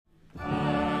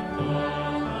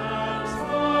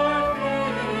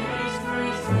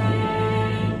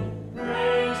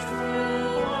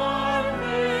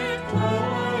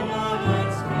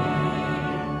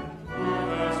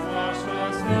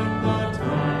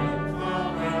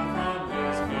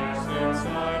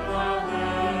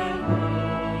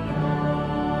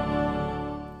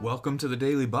Welcome to the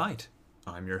Daily Bite.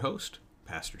 I'm your host,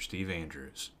 Pastor Steve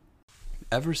Andrews.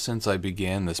 Ever since I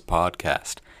began this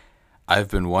podcast, I've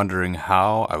been wondering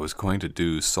how I was going to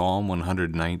do Psalm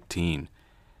 119,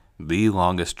 the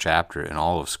longest chapter in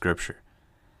all of Scripture.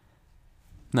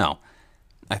 Now,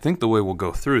 I think the way we'll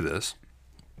go through this,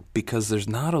 because there's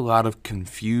not a lot of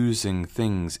confusing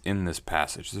things in this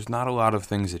passage. There's not a lot of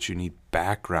things that you need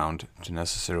background to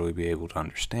necessarily be able to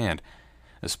understand,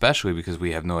 especially because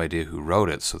we have no idea who wrote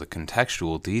it. So the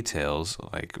contextual details,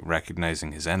 like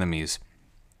recognizing his enemies,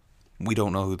 we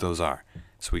don't know who those are.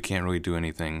 So we can't really do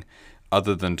anything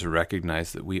other than to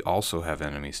recognize that we also have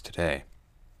enemies today.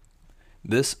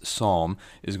 This psalm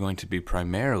is going to be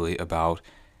primarily about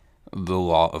the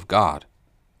law of God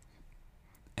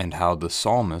and how the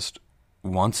psalmist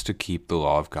wants to keep the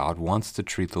law of God, wants to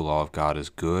treat the law of God as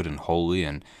good and holy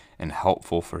and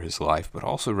helpful for his life, but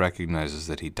also recognizes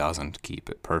that he doesn't keep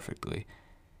it perfectly.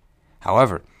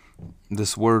 However,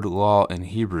 this word law in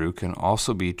Hebrew can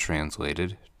also be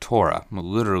translated Torah.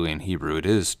 Literally in Hebrew it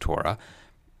is Torah,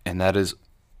 and that is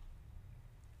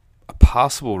a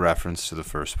possible reference to the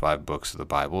first 5 books of the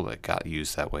Bible that got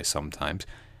used that way sometimes.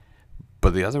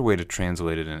 But the other way to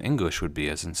translate it in English would be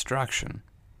as instruction.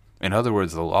 In other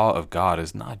words, the law of God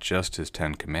is not just his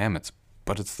 10 commandments,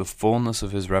 but it's the fullness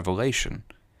of his revelation.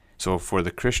 So for the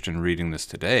Christian reading this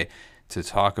today, to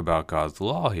talk about God's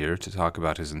law here, to talk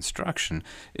about his instruction,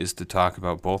 is to talk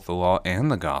about both the law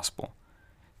and the gospel,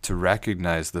 to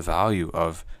recognize the value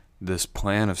of this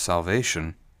plan of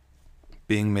salvation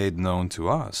being made known to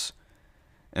us.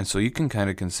 And so you can kind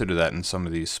of consider that in some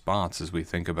of these spots as we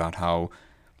think about how,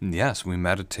 yes, we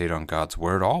meditate on God's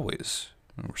word always.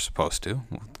 We're supposed to.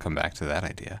 We'll come back to that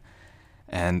idea.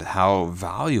 And how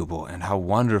valuable and how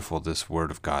wonderful this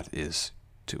word of God is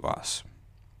to us.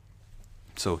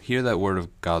 So hear that word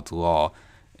of God's law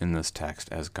in this text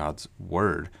as God's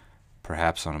word,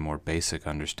 perhaps on a more basic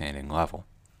understanding level.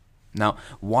 Now,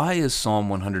 why is Psalm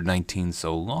 119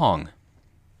 so long?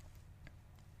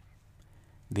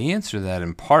 The answer to that,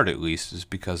 in part at least, is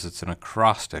because it's an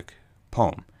acrostic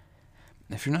poem.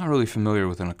 If you're not really familiar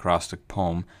with an acrostic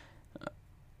poem,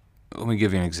 let me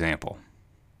give you an example.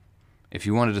 If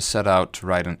you wanted to set out to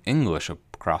write an English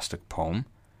acrostic poem,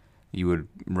 you would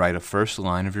write a first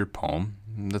line of your poem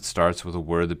that starts with a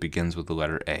word that begins with the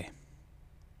letter A.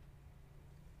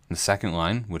 The second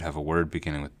line would have a word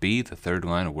beginning with B, the third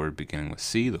line a word beginning with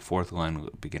C, the fourth line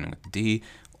beginning with D,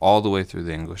 all the way through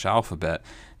the English alphabet.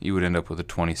 You would end up with a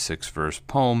 26-verse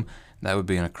poem. That would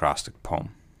be an acrostic poem.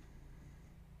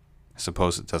 I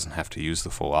suppose it doesn't have to use the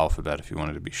full alphabet if you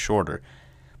wanted to be shorter.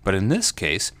 But in this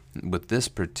case, with this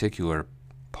particular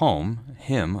poem,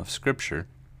 hymn of Scripture,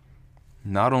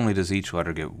 not only does each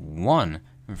letter get 1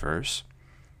 verse,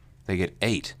 they get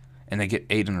 8, and they get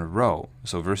 8 in a row.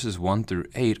 So verses 1 through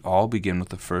 8 all begin with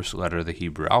the first letter of the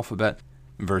Hebrew alphabet.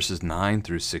 Verses 9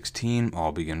 through 16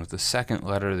 all begin with the second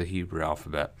letter of the Hebrew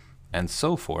alphabet, and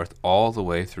so forth, all the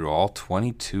way through all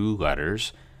 22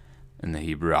 letters in the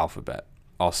Hebrew alphabet.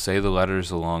 I'll say the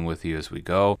letters along with you as we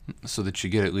go, so that you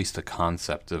get at least a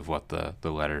concept of what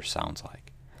the letter sounds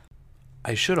like.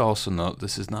 I should also note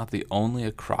this is not the only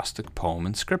acrostic poem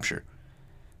in Scripture.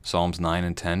 Psalms 9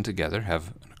 and 10 together have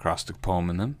an acrostic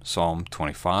poem in them. Psalm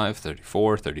 25,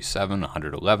 34, 37,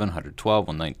 111, 112,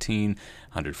 119,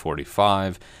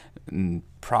 145.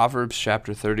 Proverbs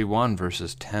chapter 31,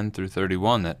 verses 10 through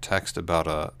 31, that text about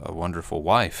a wonderful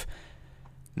wife.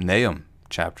 Nahum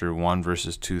chapter 1,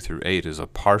 verses 2 through 8 is a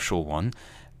partial one.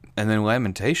 And then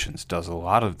Lamentations does a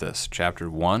lot of this. Chapter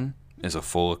 1 is a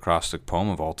full acrostic poem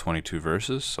of all 22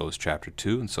 verses, so is chapter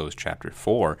 2, and so is chapter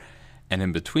 4. And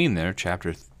in between there,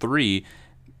 chapter 3,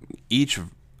 each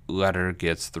letter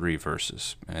gets 3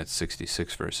 verses, and it's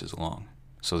 66 verses long.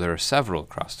 So there are several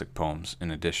acrostic poems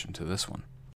in addition to this one.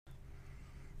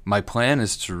 My plan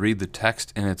is to read the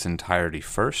text in its entirety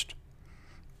first,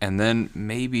 and then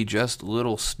maybe just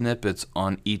little snippets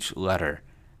on each letter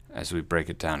as we break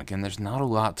it down. Again, there's not a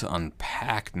lot to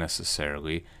unpack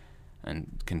necessarily,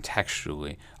 and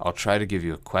contextually. I'll try to give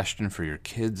you a question for your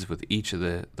kids with each of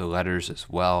the letters as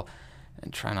well,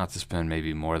 and try not to spend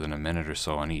maybe more than a minute or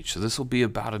so on each. So this will be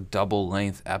about a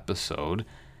double-length episode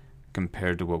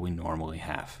compared to what we normally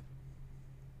have.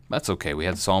 That's okay. We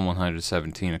had Psalm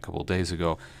 117 a couple days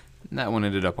ago, and that one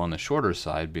ended up on the shorter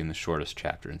side, being the shortest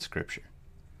chapter in Scripture.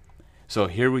 So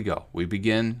here we go. We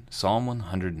begin Psalm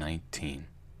 119.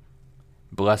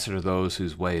 Blessed are those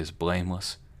whose way is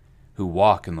blameless, who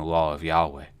walk in the law of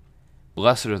Yahweh.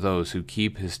 Blessed are those who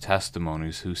keep his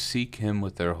testimonies, who seek him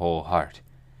with their whole heart,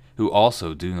 who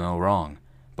also do no wrong,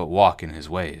 but walk in his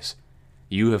ways.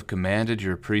 You have commanded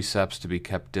your precepts to be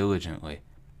kept diligently.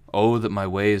 Oh, that my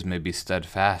ways may be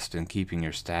steadfast in keeping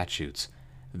your statutes.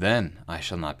 Then I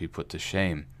shall not be put to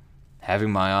shame.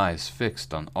 Having my eyes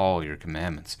fixed on all your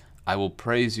commandments, I will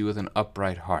praise you with an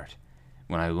upright heart.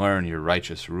 When I learn your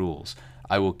righteous rules,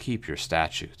 I will keep your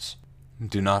statutes.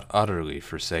 Do not utterly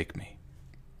forsake me.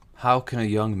 How can a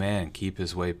young man keep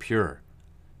his way pure?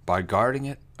 By guarding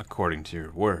it according to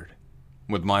your word.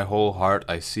 With my whole heart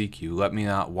I seek you. Let me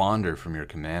not wander from your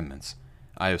commandments.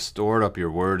 I have stored up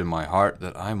your word in my heart,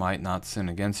 that I might not sin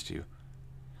against you.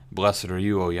 Blessed are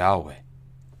you, O Yahweh.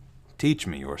 Teach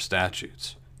me your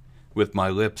statutes. With my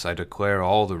lips I declare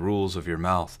all the rules of your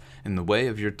mouth. In the way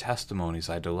of your testimonies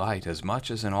I delight as much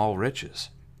as in all riches.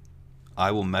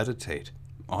 I will meditate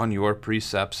on your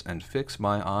precepts and fix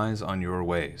my eyes on your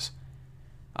ways.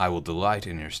 I will delight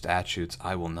in your statutes.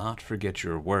 I will not forget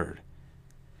your word.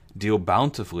 Deal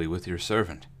bountifully with your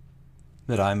servant,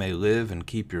 that I may live and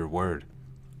keep your word.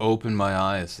 Open my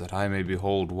eyes, that I may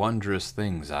behold wondrous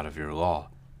things out of your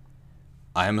law.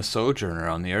 I am a sojourner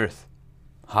on the earth.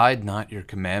 Hide not your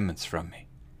commandments from me.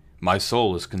 My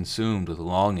soul is consumed with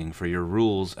longing for your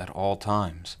rules at all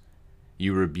times.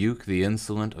 You rebuke the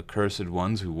insolent, accursed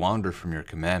ones who wander from your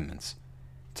commandments.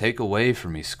 Take away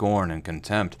from me scorn and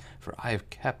contempt, for I have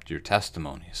kept your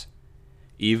testimonies.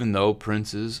 Even though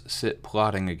princes sit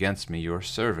plotting against me, your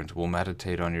servant will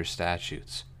meditate on your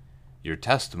statutes. Your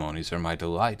testimonies are my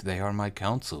delight, they are my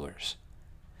counselors.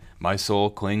 My soul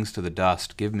clings to the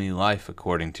dust. Give me life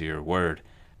according to your word.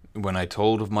 When I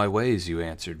told of my ways, you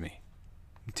answered me.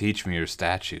 Teach me your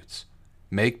statutes.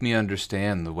 Make me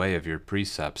understand the way of your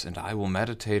precepts, and I will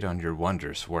meditate on your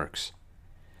wondrous works.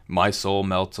 My soul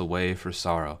melts away for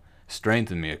sorrow.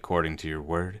 Strengthen me according to your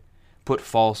word. Put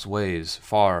false ways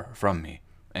far from me,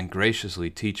 and graciously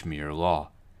teach me your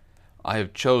law. I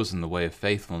have chosen the way of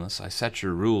faithfulness. I set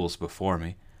your rules before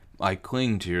me. I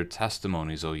cling to your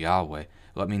testimonies, O Yahweh.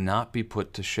 Let me not be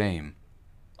put to shame.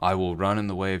 I will run in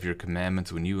the way of your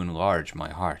commandments when you enlarge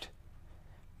my heart.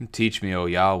 Teach me, O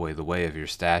Yahweh, the way of your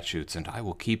statutes, and I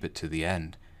will keep it to the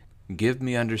end. Give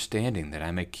me understanding, that I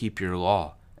may keep your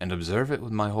law, and observe it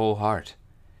with my whole heart.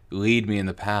 Lead me in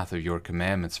the path of your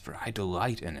commandments, for I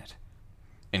delight in it.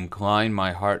 Incline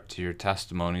my heart to your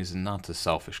testimonies, and not to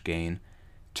selfish gain.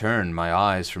 Turn my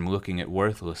eyes from looking at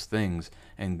worthless things,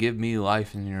 and give me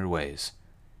life in your ways.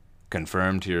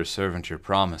 Confirm to your servant your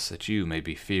promise, that you may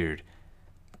be feared.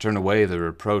 Turn away the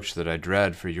reproach that I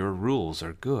dread, for your rules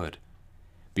are good.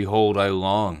 Behold, I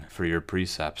long for your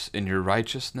precepts. In your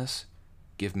righteousness,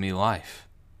 give me life.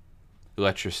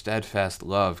 Let your steadfast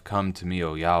love come to me,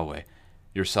 O Yahweh,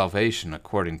 your salvation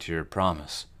according to your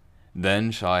promise. Then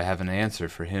shall I have an answer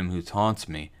for him who taunts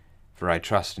me, for I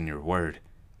trust in your word.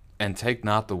 And take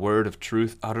not the word of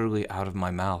truth utterly out of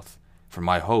my mouth, for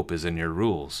my hope is in your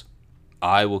rules.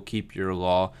 I will keep your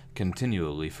law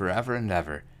continually forever and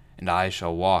ever, and I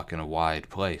shall walk in a wide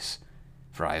place.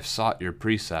 For I have sought your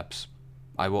precepts.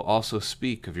 I will also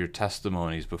speak of your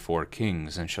testimonies before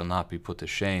kings, and shall not be put to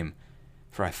shame.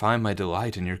 For I find my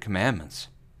delight in your commandments,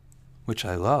 which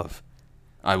I love.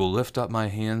 I will lift up my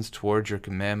hands toward your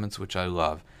commandments which I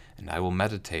love, and I will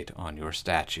meditate on your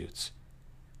statutes.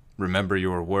 Remember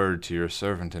your word to your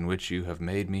servant, in which you have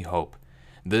made me hope.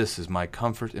 This is my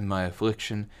comfort in my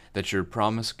affliction, that your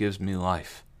promise gives me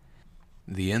life.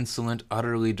 The insolent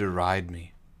utterly deride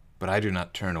me, but I do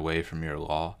not turn away from your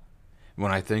law.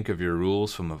 When I think of your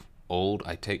rules from of old,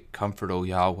 I take comfort, O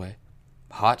Yahweh.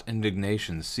 Hot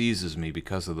indignation seizes me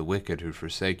because of the wicked who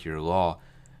forsake your law.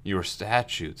 Your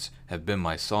statutes have been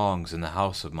my songs in the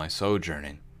house of my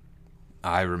sojourning.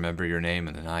 I remember your name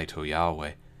in the night, O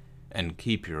Yahweh, and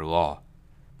keep your law.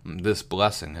 This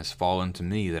blessing has fallen to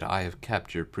me, that I have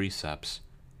kept your precepts.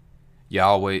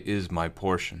 Yahweh is my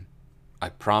portion. I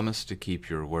promise to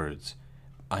keep your words.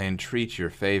 I entreat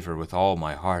your favor with all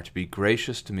my heart. Be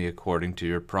gracious to me according to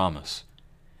your promise.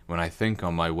 When I think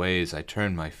on my ways, I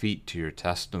turn my feet to your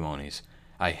testimonies.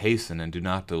 I hasten and do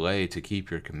not delay to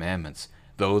keep your commandments.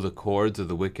 Though the cords of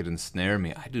the wicked ensnare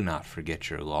me, I do not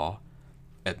forget your law.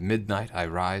 At midnight I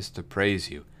rise to praise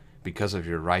you, because of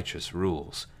your righteous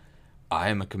rules. I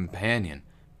am a companion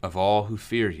of all who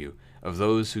fear you, of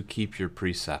those who keep your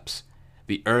precepts.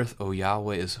 The earth, O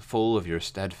Yahweh, is full of your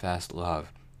steadfast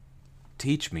love.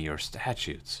 Teach me your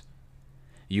statutes.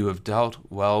 You have dealt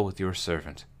well with your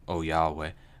servant, O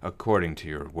Yahweh, according to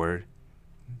your word.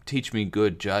 Teach me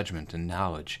good judgment and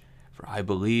knowledge, for I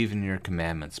believe in your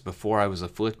commandments. Before I was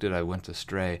afflicted I went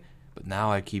astray, but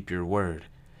now I keep your word.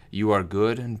 You are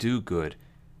good and do good.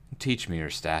 Teach me your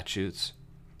statutes.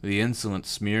 The insolent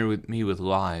smear me with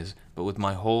lies, but with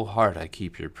my whole heart I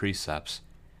keep your precepts.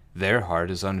 Their heart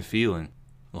is unfeeling,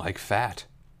 like fat,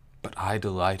 but I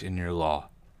delight in your law.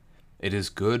 It is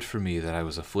good for me that I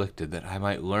was afflicted, that I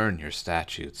might learn your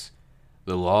statutes.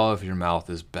 The law of your mouth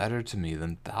is better to me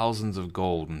than thousands of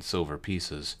gold and silver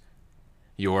pieces.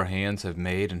 Your hands have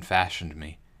made and fashioned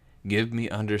me. Give me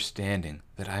understanding,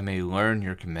 that I may learn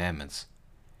your commandments.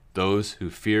 Those who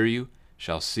fear you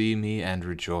shall see me and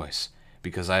rejoice,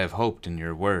 because I have hoped in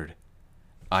your word.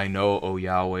 I know, O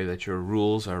Yahweh, that your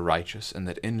rules are righteous, and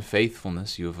that in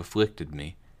faithfulness you have afflicted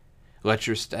me. Let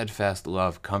your steadfast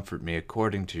love comfort me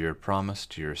according to your promise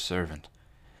to your servant.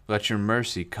 Let your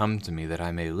mercy come to me, that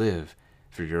I may live,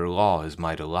 for your law is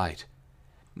my delight.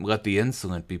 Let the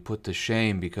insolent be put to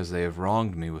shame, because they have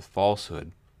wronged me with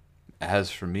falsehood.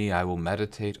 As for me, I will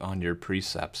meditate on your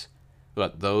precepts.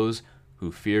 Let those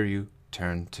who fear you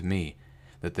turn to me,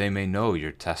 that they may know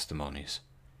your testimonies.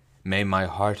 May my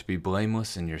heart be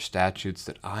blameless in your statutes,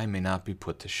 that I may not be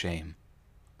put to shame.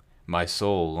 My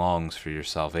soul longs for your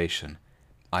salvation.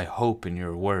 I hope in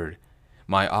your word.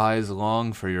 My eyes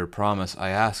long for your promise. I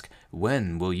ask,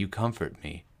 when will you comfort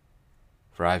me?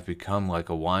 For I have become like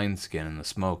a wineskin in the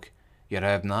smoke, yet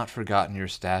I have not forgotten your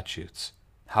statutes.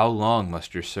 How long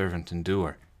must your servant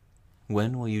endure?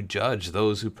 When will you judge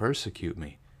those who persecute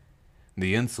me?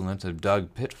 The insolent have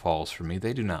dug pitfalls for me.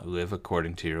 They do not live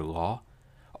according to your law.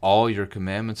 All your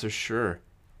commandments are sure,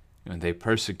 and they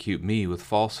persecute me with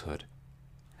falsehood.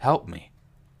 Help me.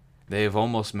 They have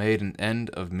almost made an end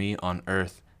of me on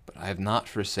earth, but I have not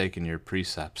forsaken your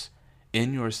precepts.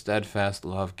 In your steadfast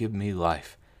love give me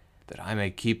life, that I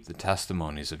may keep the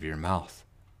testimonies of your mouth.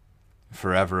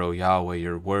 Forever, O Yahweh,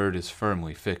 your word is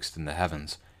firmly fixed in the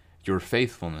heavens. Your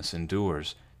faithfulness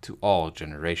endures to all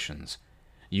generations.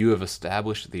 You have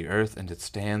established the earth, and it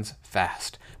stands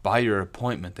fast. By your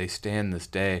appointment they stand this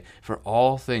day, for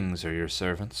all things are your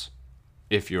servants.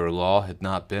 If your law had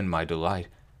not been my delight,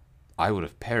 I would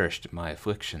have perished in my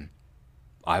affliction.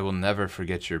 I will never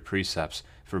forget your precepts,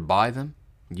 for by them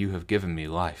you have given me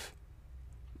life.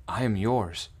 I am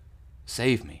yours.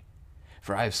 Save me,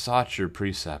 for I have sought your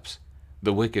precepts.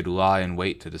 The wicked lie in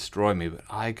wait to destroy me, but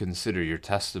I consider your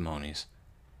testimonies.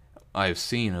 I have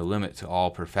seen a limit to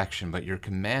all perfection, but your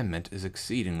commandment is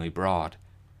exceedingly broad.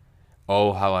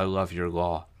 Oh, how I love your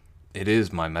law! It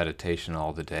is my meditation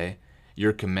all the day.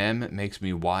 Your commandment makes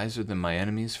me wiser than my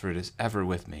enemies, for it is ever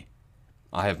with me.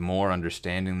 I have more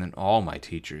understanding than all my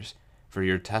teachers, for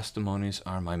your testimonies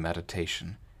are my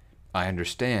meditation. I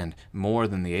understand more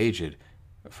than the aged,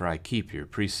 for I keep your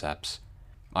precepts.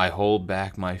 I hold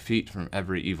back my feet from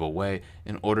every evil way,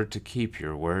 in order to keep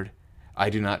your word. I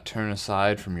do not turn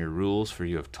aside from your rules, for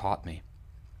you have taught me.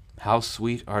 How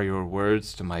sweet are your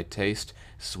words to my taste,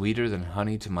 sweeter than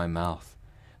honey to my mouth.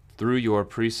 Through your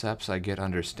precepts I get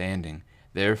understanding,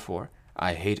 therefore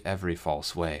I hate every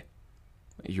false way.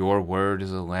 Your word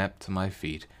is a lamp to my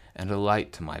feet, and a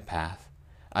light to my path.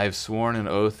 I have sworn an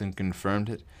oath and confirmed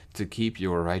it, to keep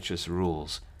your righteous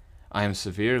rules. I am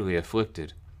severely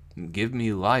afflicted. Give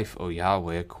me life, O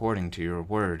Yahweh, according to your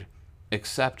word.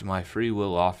 Accept my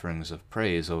free-will offerings of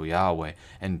praise, O Yahweh,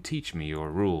 and teach me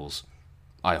your rules.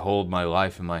 I hold my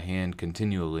life in my hand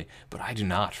continually, but I do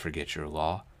not forget your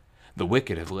law. The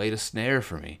wicked have laid a snare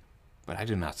for me, but I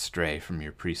do not stray from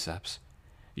your precepts.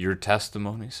 Your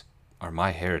testimonies are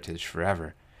my heritage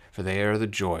forever, for they are the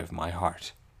joy of my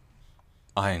heart.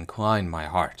 I incline my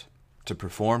heart to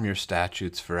perform your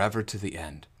statutes forever to the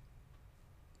end.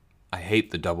 I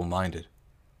hate the double-minded,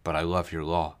 but I love your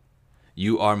law.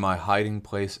 You are my hiding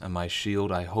place and my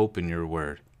shield. I hope in your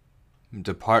word.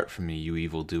 Depart from me, you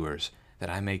evildoers, that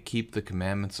I may keep the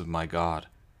commandments of my God.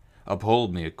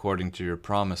 Uphold me according to your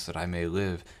promise, that I may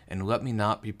live, and let me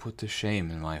not be put to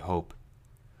shame in my hope.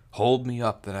 Hold me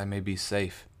up, that I may be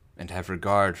safe, and have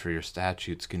regard for your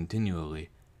statutes continually.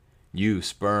 You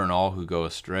spurn all who go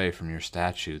astray from your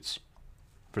statutes,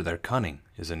 for their cunning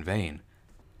is in vain.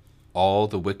 All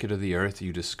the wicked of the earth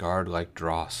you discard like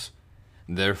dross.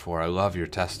 Therefore I love your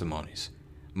testimonies.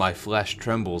 My flesh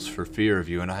trembles for fear of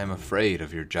you, and I am afraid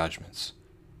of your judgments.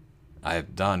 I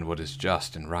have done what is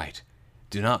just and right.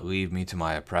 Do not leave me to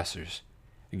my oppressors.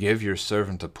 Give your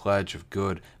servant a pledge of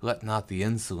good. Let not the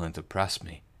insolent oppress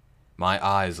me. My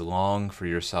eyes long for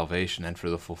your salvation and for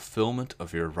the fulfillment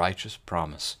of your righteous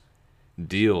promise.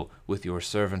 Deal with your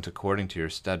servant according to your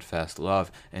steadfast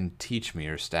love, and teach me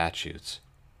your statutes.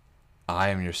 I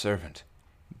am your servant.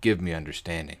 Give me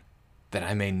understanding. that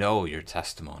I may know your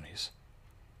testimonies.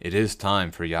 It is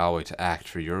time for Yahweh to act,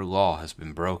 for your law has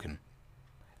been broken.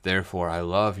 Therefore I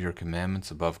love your commandments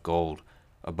above gold,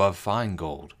 above fine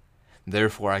gold.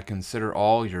 Therefore I consider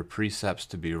all your precepts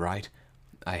to be right.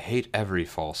 I hate every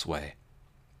false way.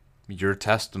 Your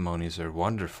testimonies are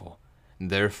wonderful,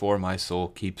 therefore my soul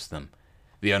keeps them.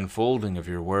 The unfolding of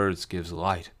your words gives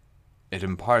light. It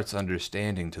imparts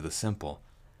understanding to the simple.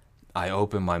 I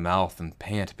open my mouth and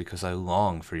pant because I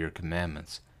long for your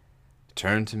commandments.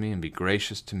 Turn to me and be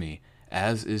gracious to me,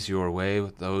 as is your way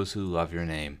with those who love your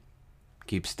name.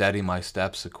 Keep steady my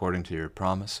steps according to your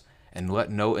promise, and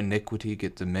let no iniquity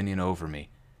get dominion over me.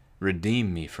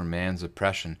 Redeem me from man's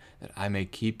oppression, that I may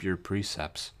keep your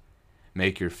precepts.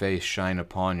 Make your face shine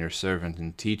upon your servant,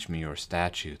 and teach me your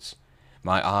statutes.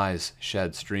 My eyes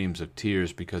shed streams of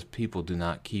tears, because people do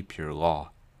not keep your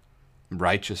law.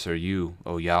 Righteous are you,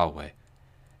 O Yahweh,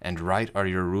 and right are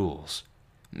your rules.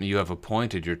 You have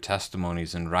appointed your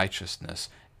testimonies in righteousness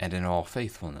and in all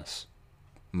faithfulness.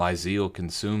 My zeal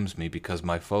consumes me, because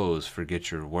my foes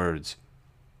forget your words.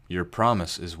 Your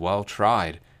promise is well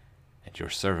tried, and your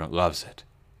servant loves it.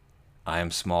 I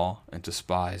am small and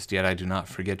despised, yet I do not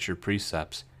forget your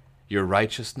precepts. Your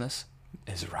righteousness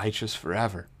is righteous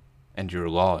forever, and your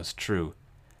law is true.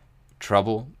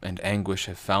 Trouble and anguish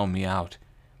have found me out,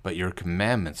 but your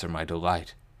commandments are my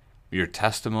delight. Your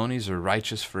testimonies are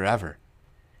righteous forever.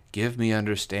 Give me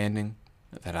understanding,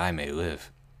 that I may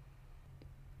live.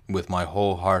 With my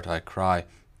whole heart I cry,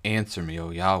 answer me, O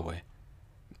Yahweh.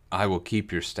 I will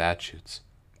keep your statutes.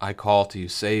 I call to you,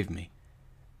 save me,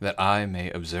 that I may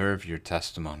observe your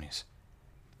testimonies.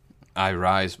 I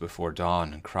rise before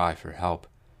dawn and cry for help.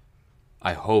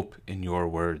 I hope in your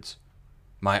words.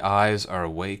 My eyes are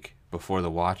awake before the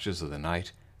watches of the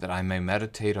night, that I may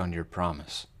meditate on your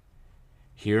promise.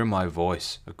 Hear my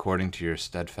voice according to your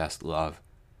steadfast love.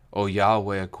 O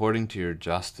Yahweh, according to your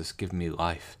justice, give me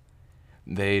life.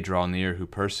 They draw near who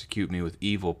persecute me with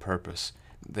evil purpose.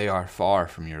 They are far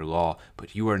from your law,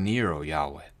 but you are near, O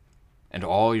Yahweh, and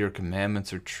all your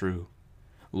commandments are true.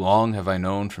 Long have I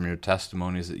known from your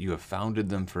testimonies that you have founded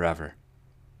them forever.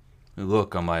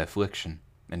 Look on my affliction,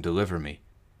 and deliver me,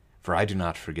 for I do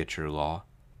not forget your law.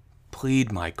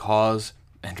 Plead my cause,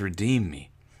 and redeem me.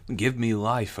 Give me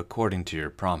life according to your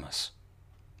promise.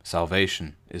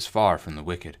 Salvation is far from the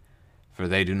wicked, for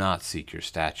they do not seek your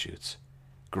statutes.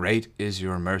 Great is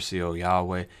your mercy, O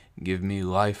Yahweh. Give me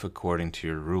life according to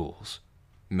your rules.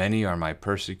 Many are my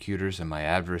persecutors and my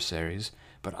adversaries,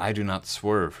 but I do not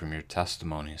swerve from your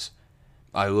testimonies.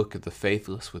 I look at the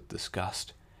faithless with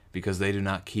disgust, because they do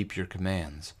not keep your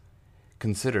commands.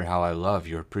 Consider how I love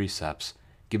your precepts.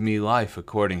 Give me life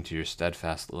according to your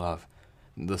steadfast love.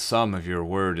 The sum of your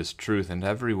word is truth, and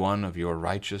every one of your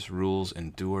righteous rules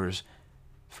endures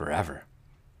forever.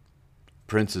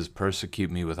 Princes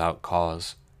persecute me without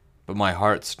cause, but my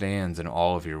heart stands in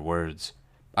all of your words.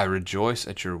 I rejoice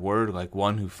at your word like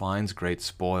one who finds great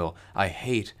spoil. I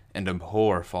hate and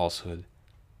abhor falsehood,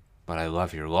 but I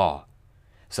love your law.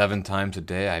 7 times a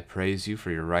day I praise you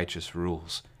for your righteous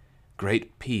rules.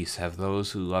 Great peace have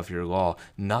those who love your law.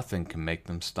 Nothing can make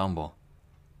them stumble.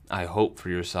 I hope for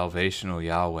your salvation, O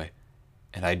Yahweh,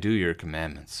 and I do your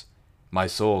commandments. My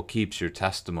soul keeps your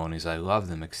testimonies. I love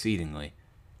them exceedingly.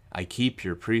 I keep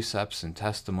your precepts and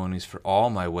testimonies, for all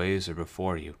my ways are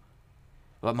before you.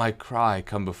 Let my cry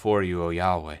come before you, O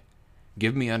Yahweh.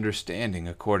 Give me understanding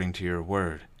according to your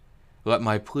word. Let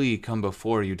my plea come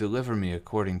before you. Deliver me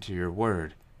according to your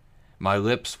word. My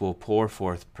lips will pour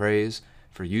forth praise,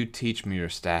 for you teach me your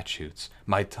statutes.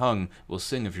 My tongue will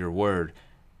sing of your word,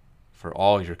 for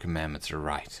all your commandments are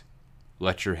right.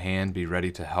 Let your hand be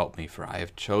ready to help me, for I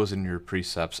have chosen your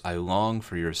precepts. I long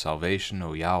for your salvation,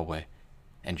 O Yahweh,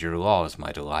 and your law is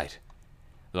my delight.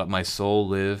 Let my soul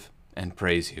live and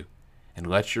praise you, and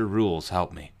let your rules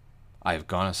help me. I have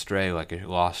gone astray like a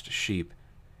lost sheep.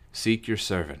 Seek your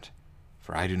servant,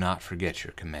 for I do not forget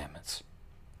your commandments.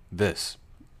 This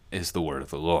is the word of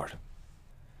the Lord.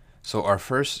 So our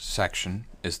first section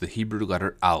is the Hebrew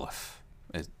letter Aleph.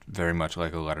 It's very much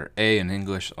like a letter A in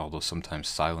English, although sometimes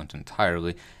silent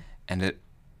entirely, and it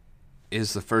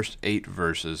is the first 8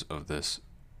 verses of this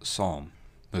psalm.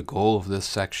 The goal of this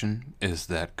section is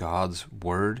that God's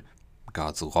word,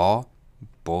 God's law,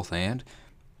 both and,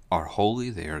 are holy,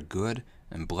 they are good,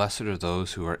 and blessed are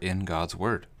those who are in God's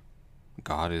word.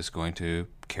 God is going to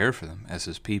care for them as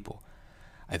his people.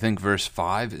 I think verse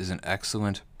 5 is an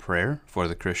excellent prayer for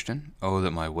the Christian. Oh,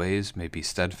 that my ways may be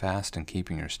steadfast in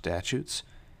keeping your statutes,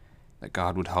 that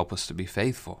God would help us to be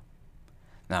faithful.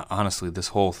 Now, honestly, this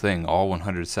whole thing, all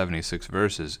 176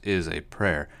 verses, is a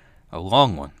prayer. A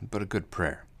long one, but a good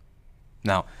prayer.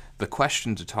 Now, The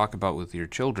question to talk about with your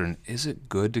children, is it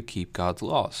good to keep God's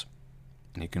laws?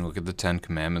 And you can look at the Ten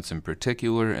Commandments in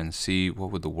particular and see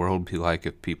what would the world be like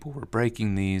if people were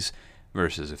breaking these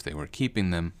versus if they were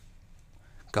keeping them.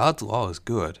 God's law is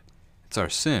good. It's our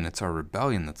sin, it's our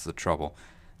rebellion that's the trouble,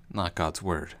 not God's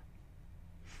word.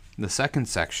 The second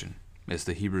section is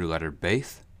the Hebrew letter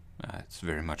Beth. It's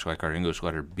very much like our English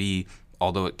letter B,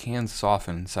 although it can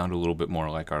soften and sound a little bit more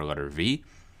like our letter V,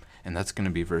 and that's going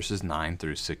to be verses 9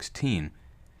 through 16.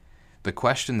 The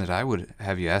question that I would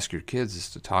have you ask your kids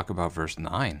is to talk about verse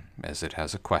 9, as it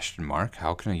has a question mark.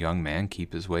 How can a young man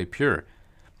keep his way pure?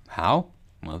 How?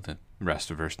 Well, the rest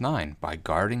of verse 9, by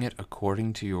guarding it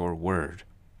according to your word.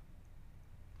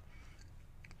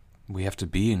 We have to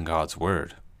be in God's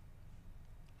word.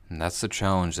 And that's the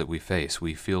challenge that we face.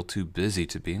 We feel too busy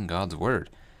to be in God's word.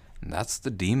 And that's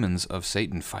the demons of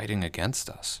Satan fighting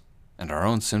against us, and our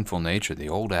own sinful nature, the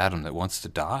old Adam that wants to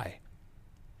die.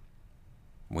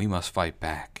 We must fight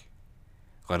back.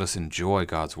 Let us enjoy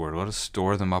God's word. Let us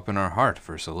store them up in our heart.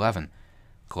 Verse 11,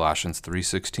 Colossians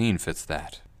 3:16 fits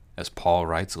that. As Paul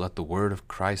writes, let the word of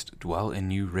Christ dwell in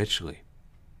you richly.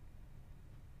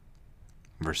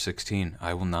 Verse 16,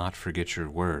 I will not forget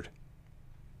your word.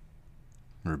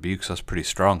 Rebukes us pretty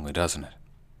strongly, doesn't it?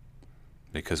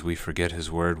 Because we forget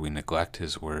his word, we neglect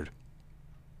his word.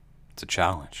 It's a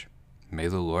challenge. May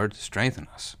the Lord strengthen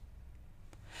us.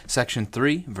 Section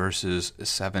 3, verses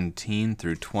 17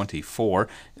 through 24,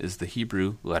 is the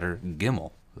Hebrew letter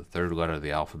Gimel, the third letter of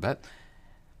the alphabet.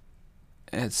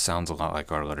 It sounds a lot like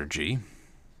our letter G.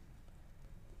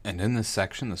 And in this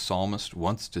section, the psalmist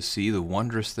wants to see the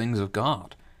wondrous things of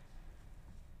God,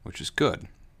 which is good.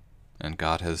 And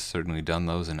God has certainly done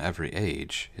those in every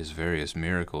age, his various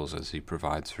miracles as he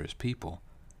provides for his people.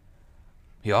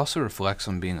 He also reflects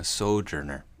on being a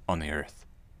sojourner on the earth.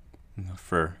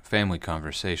 For family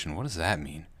conversation, what does that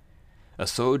mean? A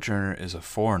sojourner is a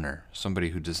foreigner,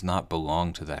 somebody who does not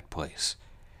belong to that place.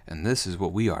 And this is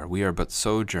what we are. We are but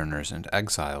sojourners and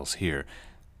exiles here.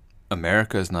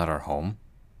 America is not our home,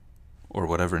 or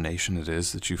whatever nation it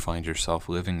is that you find yourself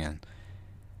living in.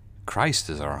 Christ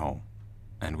is our home,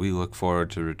 and we look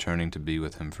forward to returning to be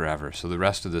with him forever. So the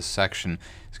rest of this section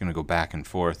is going to go back and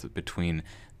forth between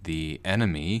the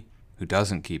enemy who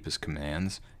doesn't keep his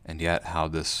commands, and yet how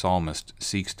this psalmist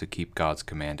seeks to keep God's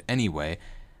command anyway,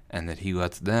 and that he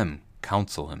lets them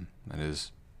counsel him. That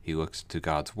is, he looks to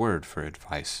God's word for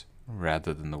advice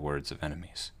rather than the words of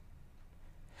enemies.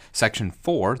 Section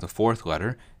 4, the fourth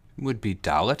letter, would be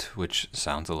Dalet, which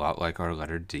sounds a lot like our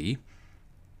letter D.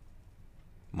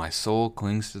 My soul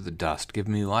clings to the dust. Give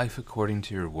me life according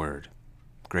to your word.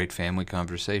 Great family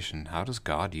conversation. How does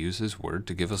God use his word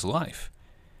to give us life?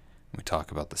 We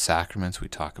talk about the sacraments. We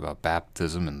talk about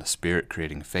baptism and the Spirit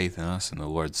creating faith in us, and the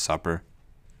Lord's Supper,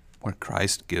 where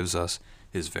Christ gives us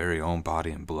his very own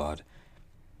body and blood,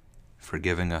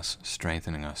 forgiving us,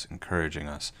 strengthening us, encouraging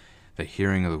us. The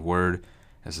hearing of the word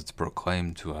as it's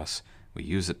proclaimed to us, we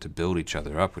use it to build each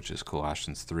other up, which is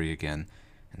Colossians 3 again,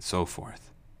 and so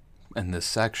forth. And this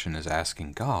section is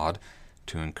asking God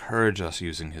to encourage us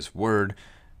using his word,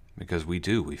 because we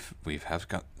do. We've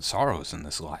got sorrows in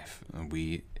this life.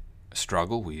 We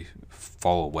struggle, we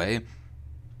fall away,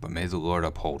 but may the Lord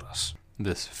uphold us.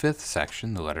 This fifth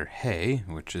section, the letter He,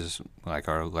 which is like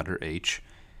our letter H,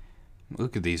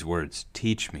 look at these words.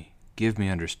 Teach me, give me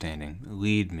understanding,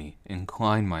 lead me,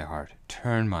 incline my heart,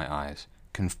 turn my eyes,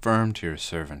 confirm to your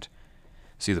servant.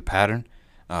 See the pattern?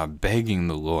 Begging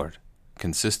the Lord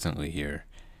consistently here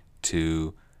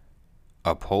to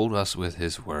uphold us with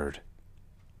his word.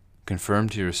 Confirm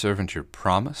to your servant your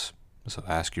promise. So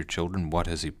ask your children, what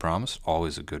has he promised?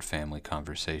 Always a good family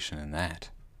conversation in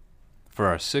that. For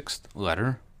our sixth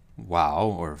letter, Waw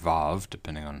or Vav,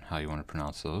 depending on how you want to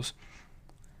pronounce those,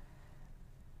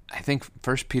 I think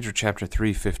 1 Peter chapter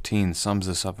 3:15 sums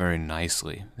this up very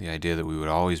nicely. The idea that we would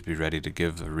always be ready to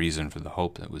give the reason for the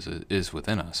hope that is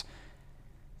within us.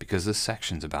 Because this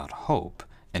section's about hope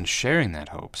and sharing that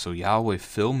hope. So Yahweh,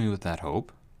 fill me with that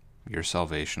hope, your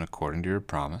salvation according to your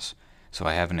promise, so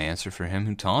I have an answer for him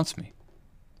who taunts me.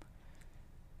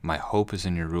 My hope is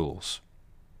in your rules.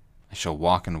 I shall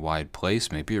walk in a wide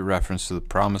place, maybe a reference to the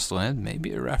promised land,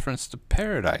 maybe a reference to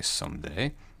paradise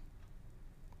someday.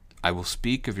 I will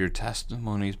speak of your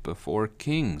testimonies before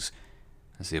kings,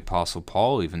 as the Apostle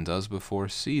Paul even does before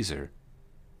Caesar.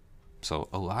 So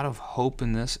a lot of hope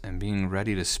in this and being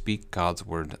ready to speak God's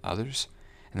word to others.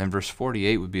 And then verse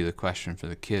 48 would be the question for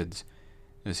the kids,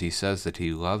 as he says that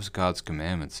he loves God's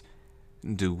commandments.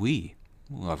 Do we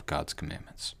love God's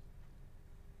commandments?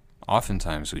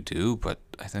 Oftentimes we do, but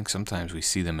I think sometimes we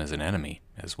see them as an enemy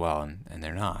as well, and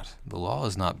they're not. The law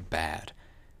is not bad.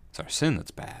 It's our sin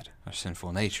that's bad, our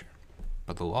sinful nature.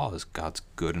 But the law is God's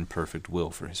good and perfect will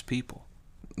for his people.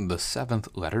 The seventh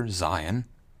letter, Zion,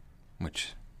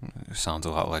 which sounds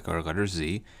a lot like our letter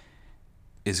Z,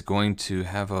 is going to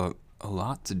have a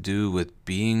lot to do with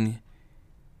being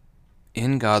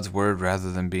in God's word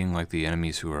rather than being like the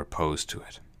enemies who are opposed to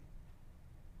it.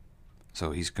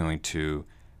 So he's going to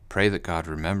pray that God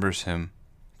remembers him,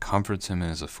 comforts him in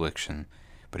his affliction,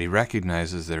 but he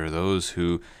recognizes there are those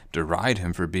who deride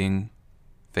him for being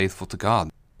faithful to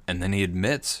God. And then he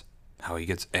admits how he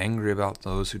gets angry about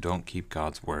those who don't keep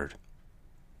God's word.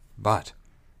 But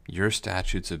your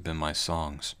statutes have been my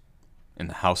songs in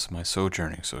the house of my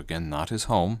sojourning. So again, not his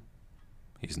home.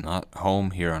 He's not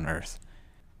home here on earth.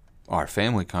 Our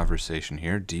family conversation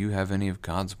here, do you have any of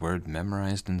God's word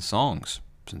memorized in songs?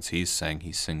 Since he's saying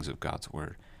he sings of God's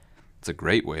word. It's a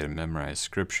great way to memorize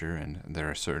scripture, and there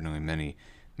are certainly many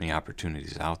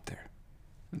opportunities out there.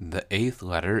 The eighth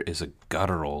letter is a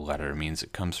guttural letter. It means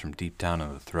it comes from deep down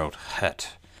in the throat.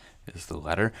 Het is the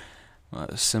letter.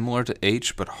 Similar to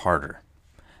H, but harder.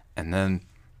 And then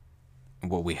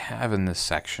what we have in this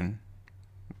section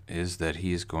is that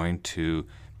he is going to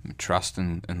trust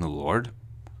in the Lord,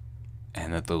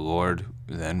 and that the Lord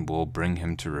then will bring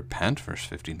him to repent, verse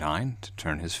 59, to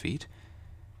turn his feet.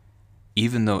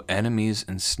 Even though enemies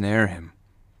ensnare him,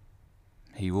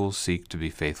 he will seek to be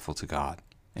faithful to God,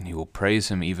 and he will praise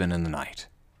him even in the night.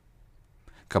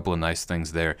 A couple of nice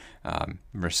things there.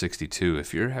 Verse 62,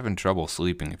 if you're having trouble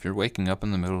sleeping, if you're waking up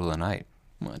in the middle of the night,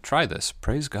 well, try this.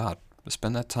 Praise God.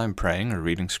 Spend that time praying or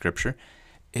reading scripture.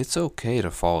 It's okay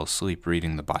to fall asleep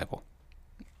reading the Bible.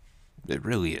 It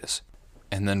really is.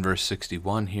 And then verse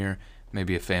 61 here,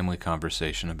 maybe a family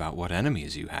conversation about what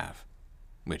enemies you have,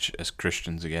 which as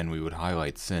Christians, again, we would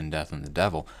highlight sin, death, and the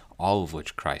devil, all of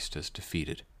which Christ has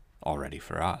defeated already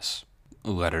for us.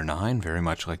 Letter 9, very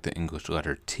much like the English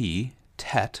letter T,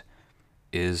 Tet,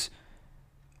 is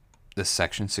the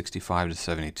section 65 to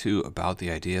 72 about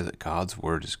the idea that God's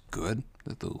word is good,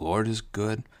 that the Lord is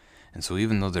good, and so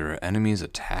even though there are enemies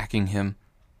attacking him,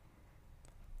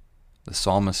 the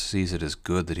psalmist sees it as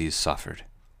good that he's suffered.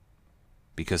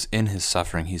 Because in his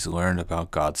suffering, he's learned about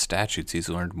God's statutes. He's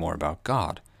learned more about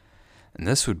God. And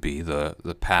this would be the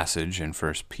passage in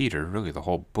 1 Peter, really the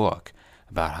whole book,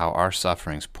 about how our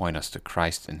sufferings point us to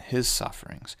Christ and his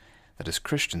sufferings. That as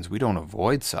Christians, we don't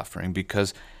avoid suffering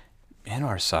because in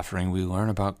our suffering, we learn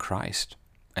about Christ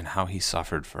and how he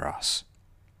suffered for us.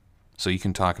 So you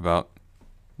can talk about,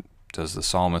 does the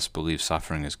psalmist believe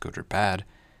suffering is good or bad?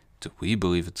 Do we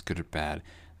believe it's good or bad?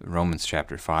 Romans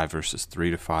chapter 5, verses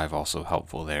 3 to 5, also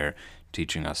helpful there,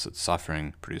 teaching us that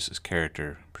suffering produces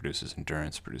character, produces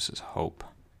endurance, produces hope.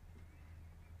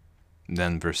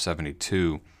 Then verse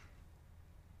 72,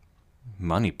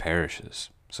 money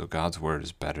perishes, so God's word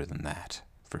is better than that,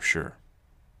 for sure.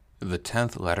 The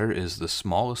 10th letter is the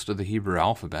smallest of the Hebrew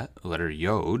alphabet, letter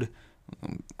Yod,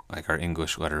 like our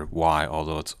English letter Y,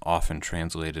 although it's often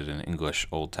translated in English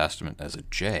Old Testament as a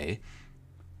J.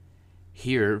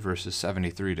 Here, verses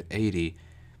 73 to 80,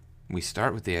 we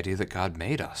start with the idea that God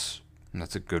made us. And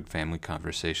that's a good family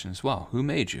conversation as well. Who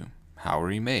made you? How are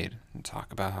you made? And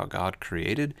talk about how God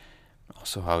created,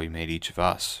 also how he made each of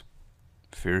us.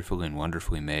 Fearfully and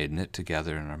wonderfully made, knit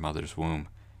together in our mother's womb.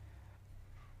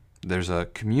 There's a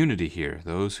community here.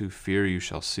 Those who fear you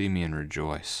shall see me and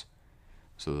rejoice.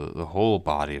 So the whole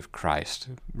body of Christ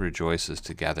rejoices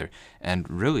together. And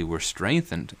really, we're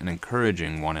strengthened and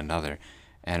encouraging one another.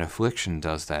 And affliction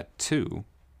does that too,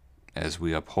 as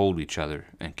we uphold each other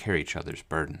and carry each other's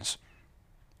burdens.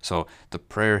 So the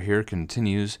prayer here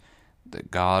continues that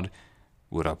God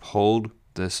would uphold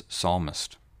this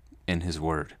psalmist in his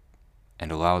word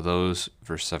and allow those,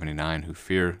 verse 79, who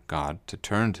fear God to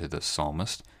turn to this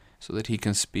psalmist so that he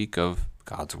can speak of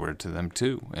God's word to them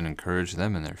too and encourage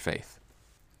them in their faith.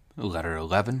 Letter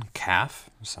 11, Kaf,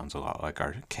 sounds a lot like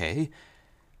our K.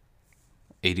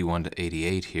 81 to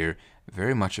 88 here,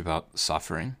 very much about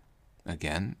suffering,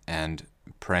 again, and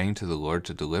praying to the Lord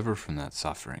to deliver from that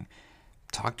suffering.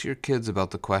 Talk to your kids about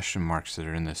the question marks that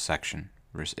are in this section.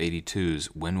 Verse 82 is,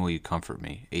 when will you comfort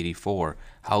me? 84,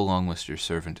 how long must your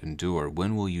servant endure?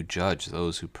 When will you judge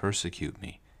those who persecute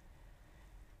me?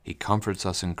 He comforts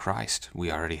us in Christ.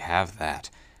 We already have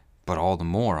that. But all the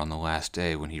more on the last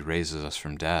day when he raises us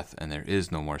from death and there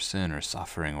is no more sin or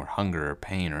suffering or hunger or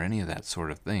pain or any of that sort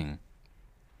of thing.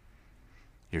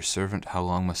 Your servant, how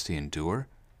long must he endure?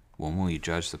 When will you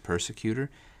judge the persecutor?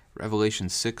 Revelation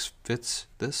 6 fits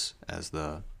this as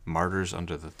the martyrs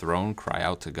under the throne cry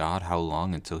out to God, how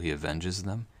long until he avenges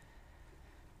them?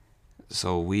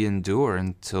 So we endure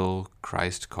until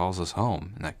Christ calls us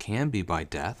home. And that can be by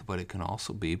death, but it can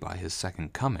also be by his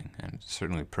second coming. And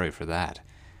certainly pray for that.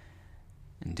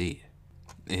 Indeed.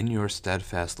 In your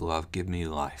steadfast love, give me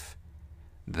life,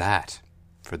 that,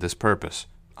 for this purpose,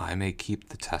 I may keep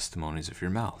the testimonies of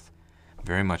your mouth.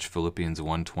 Very much Philippians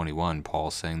 1:21, Paul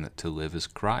saying that to live is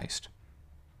Christ.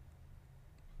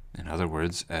 In other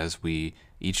words, as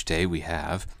each day we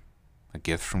have a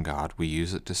gift from God, we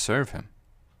use it to serve him.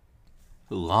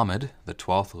 Lamed, the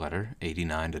 12th letter,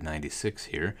 89 to 96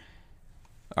 here,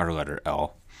 our letter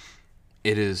L,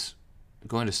 it is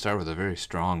going to start with a very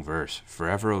strong verse.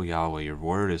 Forever, O Yahweh, your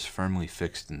word is firmly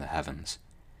fixed in the heavens.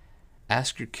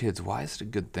 Ask your kids, why is it a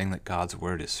good thing that God's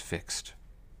word is fixed?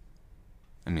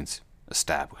 It means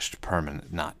established,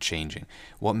 permanent, not changing.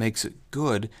 What makes it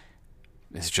good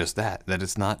is just that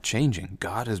it's not changing.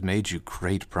 God has made you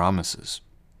great promises,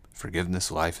 forgiveness,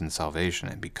 life, and salvation,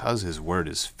 and because his word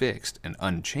is fixed and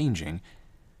unchanging,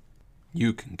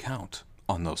 you can count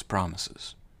on those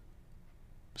promises.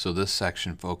 So this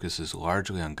section focuses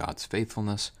largely on God's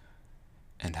faithfulness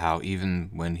and how even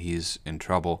when he's in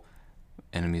trouble,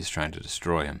 enemies trying to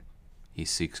destroy him, he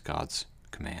seeks God's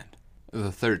command. The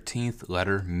 13th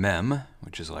letter, Mem,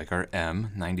 which is like our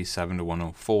M, 97 to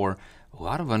 104, a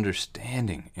lot of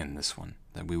understanding in this one,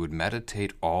 that we would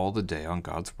meditate all the day on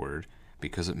God's word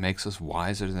because it makes us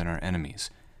wiser than our enemies.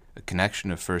 A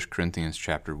connection of 1 Corinthians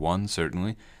chapter 1,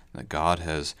 certainly, that God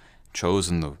has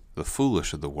chosen the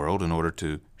foolish of the world in order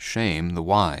to shame the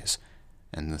wise,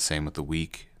 and the same with the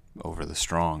weak over the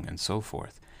strong, and so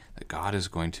forth. That God is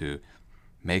going to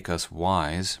make us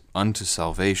wise unto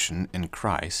salvation in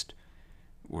Christ,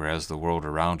 whereas the world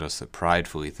around us that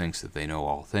pridefully thinks that they know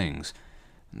all things,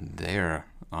 they're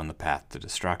on the path to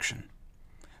destruction.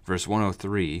 Verse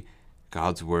 103,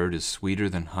 God's word is sweeter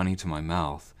than honey to my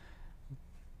mouth.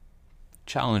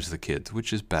 Challenge the kids,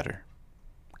 which is better,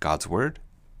 God's word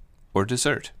or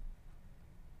dessert?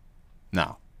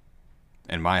 Now,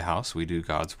 in my house, we do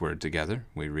God's word together.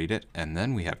 We read it, and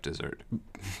then we have dessert.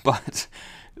 But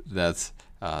that's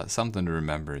something to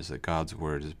remember, is that God's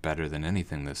word is better than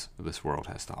anything this world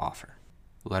has to offer.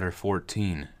 Letter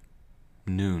 14,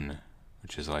 Nun,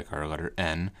 which is like our letter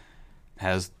N,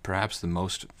 has perhaps the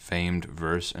most famed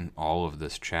verse in all of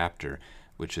this chapter,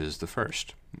 which is the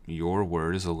first. Your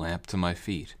word is a lamp to my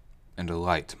feet and a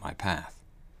light to my path.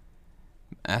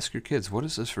 Ask your kids, what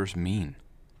does this verse mean?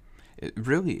 It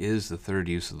really is the third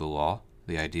use of the law,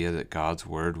 the idea that God's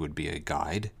word would be a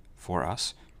guide for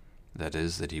us. That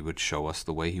is, that he would show us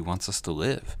the way he wants us to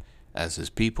live, as his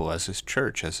people, as his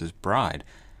church, as his bride.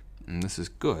 And this is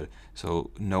good. So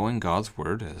knowing God's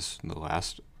word, as the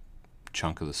last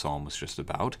chunk of the psalm was just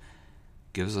about,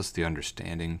 gives us the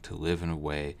understanding to live in a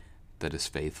way that is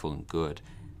faithful and good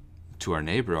to our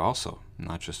neighbor also,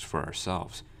 not just for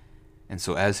ourselves. And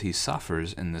so as he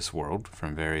suffers in this world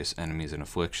from various enemies and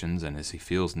afflictions, and as he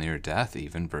feels near death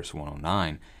even, verse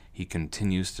 109, he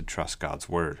continues to trust God's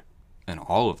word in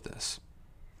all of this.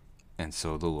 And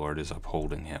so the Lord is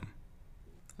upholding him.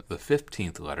 The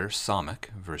 15th letter, Samach,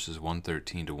 verses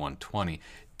 113 to 120,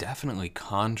 definitely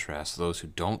contrasts those who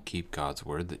don't keep God's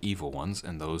word, the evil ones,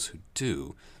 and those who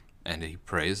do. And he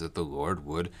prays that the Lord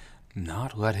would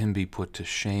not let him be put to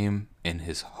shame in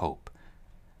his hope.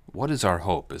 What is our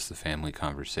hope is the family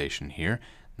conversation here.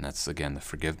 And that's, again, the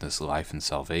forgiveness, life, and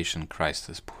salvation. Christ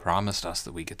has promised us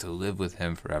that we get to live with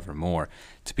him forevermore.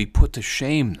 To be put to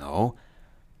shame, though,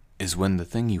 is when the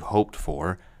thing you hoped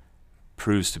for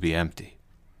proves to be empty.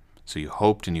 So you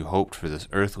hoped and you hoped for this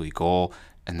earthly goal,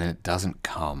 and then it doesn't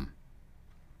come.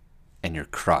 And you're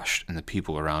crushed, and the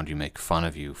people around you make fun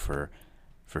of you for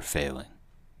failing.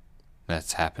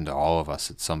 That's happened to all of us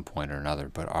at some point or another.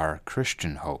 But our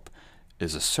Christian hope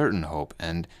is a certain hope,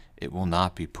 and it will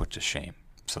not be put to shame.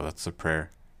 So that's the prayer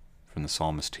from the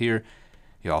psalmist here.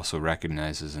 He also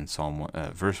recognizes in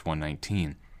verse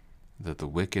 119 that the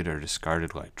wicked are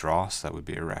discarded like dross. That would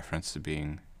be a reference to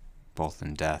being both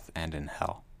in death and in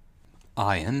hell.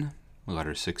 Ayin,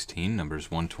 letter 16, numbers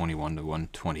 121 to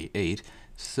 128,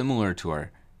 similar to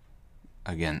our,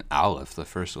 again, Aleph, the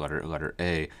first letter, letter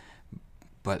A,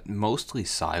 but mostly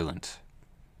silent,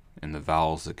 and the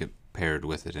vowels that get paired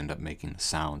with it end up making the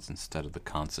sounds instead of the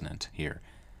consonant here.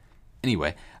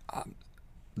 Anyway,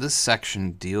 this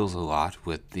section deals a lot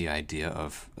with the idea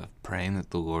of praying that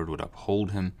the Lord would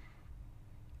uphold him,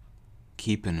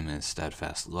 keeping him in his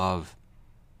steadfast love,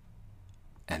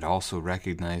 and also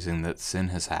recognizing that sin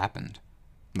has happened.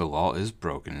 The law is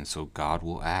broken, and so God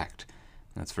will act.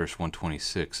 That's verse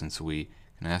 126, and so we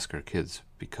can ask our kids,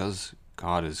 because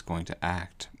God is going to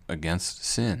act against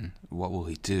sin, what will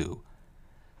he do?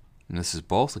 And this is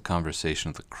both a conversation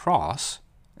of the cross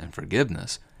and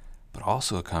forgiveness, but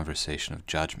also a conversation of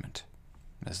judgment,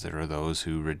 as there are those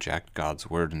who reject God's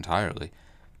word entirely,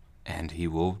 and he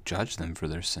will judge them for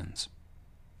their sins.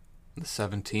 The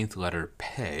 17th letter,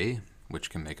 Pe, which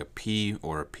can make a P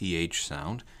or a PH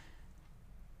sound,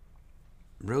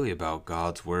 really about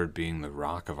God's word being the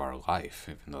rock of our life,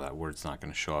 even though that word's not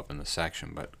going to show up in the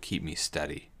section, but keep me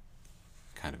steady,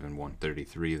 kind of in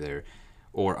 133 there.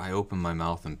 Or I open my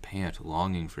mouth and pant,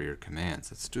 longing for your commands.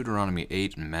 That's Deuteronomy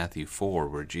 8 and Matthew 4,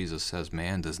 where Jesus says,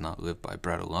 man does not live by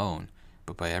bread alone,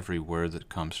 but by every word that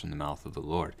comes from the mouth of the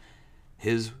Lord.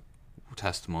 His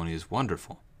testimony is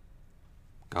wonderful.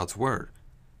 God's word,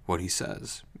 what he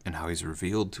says, and how he's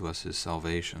revealed to us his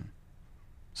salvation.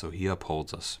 So he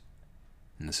upholds us,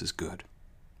 and this is good.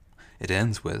 It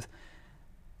ends with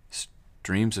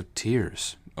streams of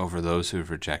tears over those who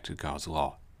have rejected God's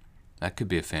law. That could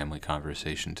be a family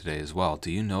conversation today as well.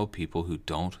 Do you know people who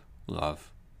don't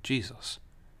love Jesus?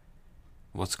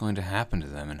 What's going to happen to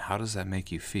them, and how does that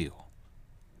make you feel?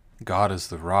 God as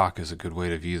the rock is a good way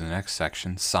to view the next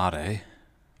section, Sade,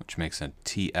 which makes a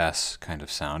TS kind of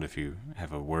sound. If you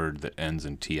have a word that ends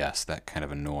in TS, that kind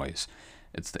of a noise.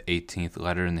 It's the 18th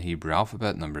letter in the Hebrew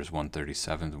alphabet, numbers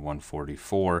 137 to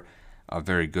 144. A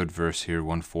very good verse here,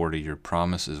 140, your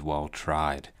promise is well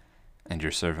tried, and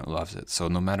your servant loves it. So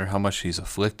no matter how much he's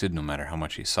afflicted, no matter how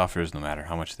much he suffers, no matter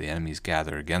how much the enemies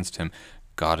gather against him,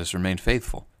 God has remained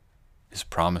faithful. His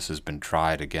promise has been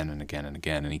tried again and again and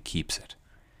again, and he keeps it.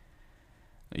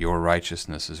 Your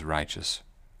righteousness is righteous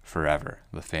forever.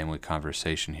 The family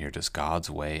conversation here, does God's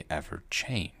way ever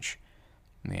change?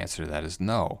 And the answer to that is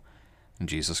no. And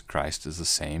Jesus Christ is the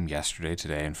same yesterday,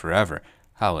 today, and forever.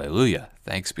 Hallelujah.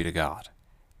 Thanks be to God.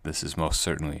 This is most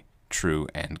certainly true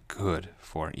and good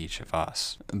for each of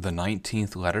us. The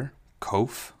 19th letter,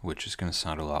 Kof, which is going to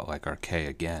sound a lot like our K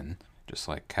again, just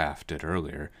like Kaf did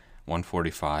earlier,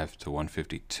 145 to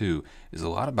 152, is a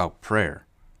lot about prayer,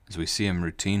 as we see him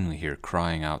routinely here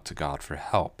crying out to God for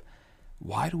help.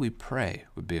 Why do we pray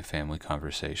would be a family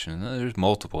conversation, and there's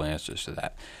multiple answers to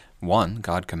that. One,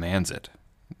 God commands it.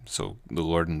 So the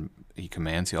Lord, he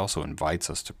commands, he also invites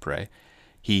us to pray.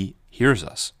 He hears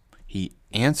us. He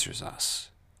answers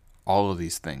us. All of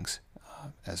these things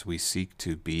as we seek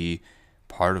to be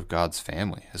part of God's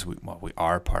family, we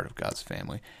are part of God's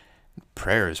family.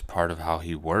 Prayer is part of how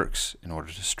he works in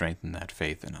order to strengthen that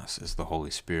faith in us as the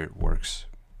Holy Spirit works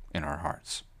in our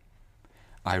hearts.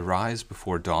 I rise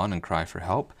before dawn and cry for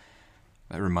help.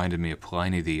 That reminded me of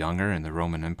Pliny the Younger in the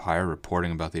Roman Empire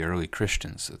reporting about the early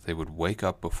Christians, that they would wake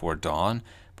up before dawn,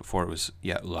 before it was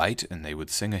yet light, and they would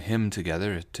sing a hymn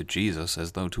together to Jesus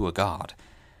as though to a god.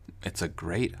 It's a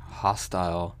great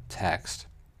hostile text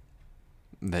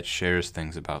that shares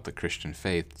things about the Christian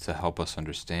faith to help us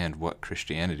understand what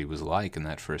Christianity was like in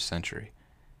that first century.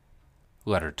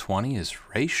 Letter 20 is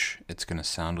Resh. It's going to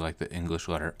sound like the English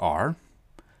letter R.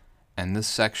 And this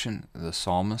section, the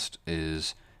psalmist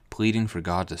is pleading for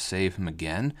God to save him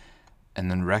again, and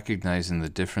then recognizing the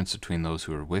difference between those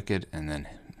who are wicked and then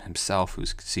himself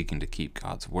who's seeking to keep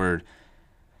God's word.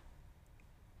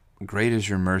 Great is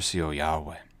your mercy, O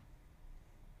Yahweh.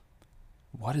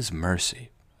 What is mercy?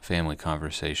 Family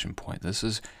conversation point. This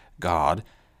is God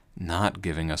not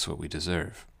giving us what we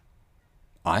deserve.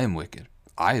 I am wicked.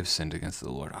 I have sinned against the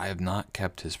Lord. I have not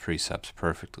kept his precepts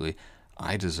perfectly.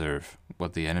 I deserve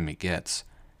what the enemy gets,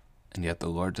 and yet the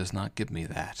Lord does not give me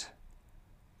that.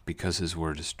 Because his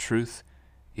word is truth,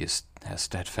 he has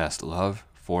steadfast love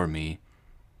for me,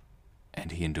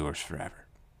 and he endures forever.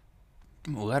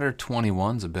 Letter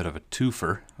 21 is a bit of a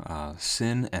twofer.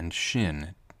 Sin and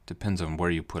shin. Depends on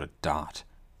where you put a dot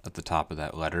at the top of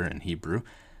that letter in Hebrew,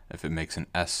 if it makes an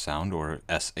S sound or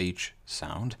SH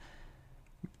sound.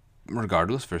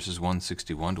 Regardless, verses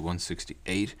 161 to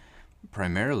 168,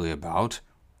 primarily about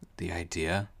the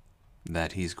idea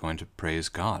that he's going to praise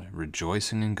God,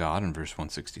 rejoicing in God in verse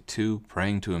 162,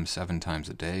 praying to him 7 times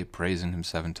a day, praising him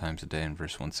 7 times a day in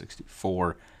verse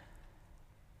 164,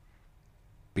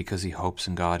 because he hopes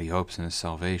in God, he hopes in his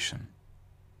salvation.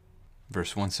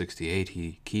 Verse 168,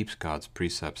 he keeps God's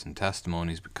precepts and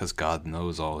testimonies because God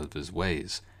knows all of his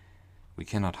ways. We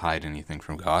cannot hide anything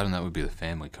from God, and that would be the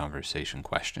family conversation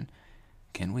question.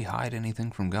 Can we hide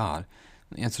anything from God?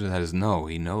 The answer to that is no.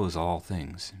 He knows all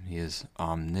things. He is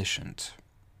omniscient,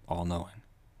 all-knowing.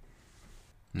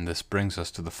 And this brings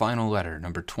us to the final letter,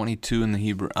 number 22 in the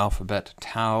Hebrew alphabet,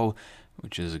 Tau,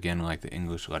 which is again like the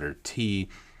English letter T,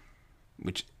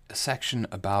 which is a section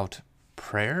about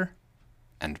prayer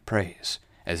and praise,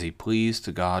 as he pleads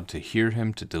to God to hear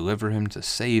him, to deliver him, to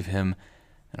save him,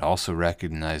 and also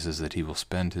recognizes that he will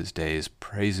spend his days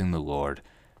praising the Lord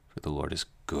for the Lord is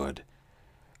good.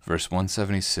 Verse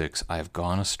 176, I have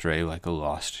gone astray like a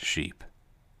lost sheep.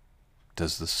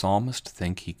 Does the psalmist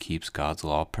think he keeps God's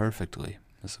law perfectly?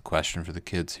 That's a question for the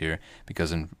kids here,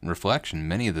 because in reflection,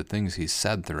 many of the things he's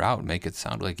said throughout make it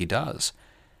sound like he does.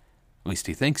 At least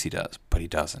he thinks he does, but he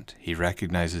doesn't. He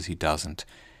recognizes he doesn't.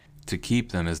 To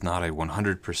keep them is not a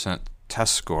 100%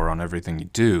 test score on everything you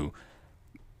do,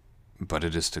 but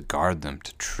it is to guard them,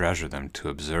 to treasure them, to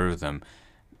observe them.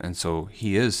 And so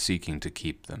he is seeking to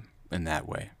keep them in that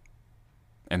way.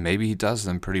 And maybe he does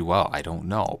them pretty well. I don't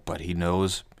know, but he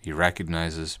knows, he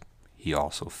recognizes he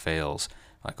also fails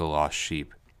like a lost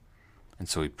sheep. And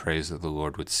so he prays that the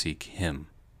Lord would seek him.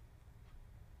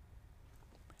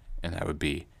 And that would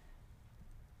be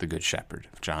the Good Shepherd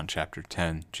of John chapter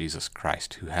 10, Jesus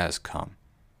Christ, who has come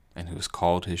and who has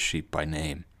called his sheep by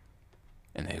name,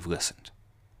 and they've listened.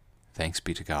 Thanks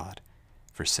be to God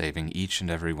for saving each and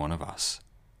every one of us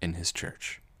in his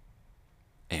church.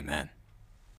 Amen.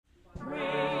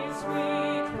 Praise we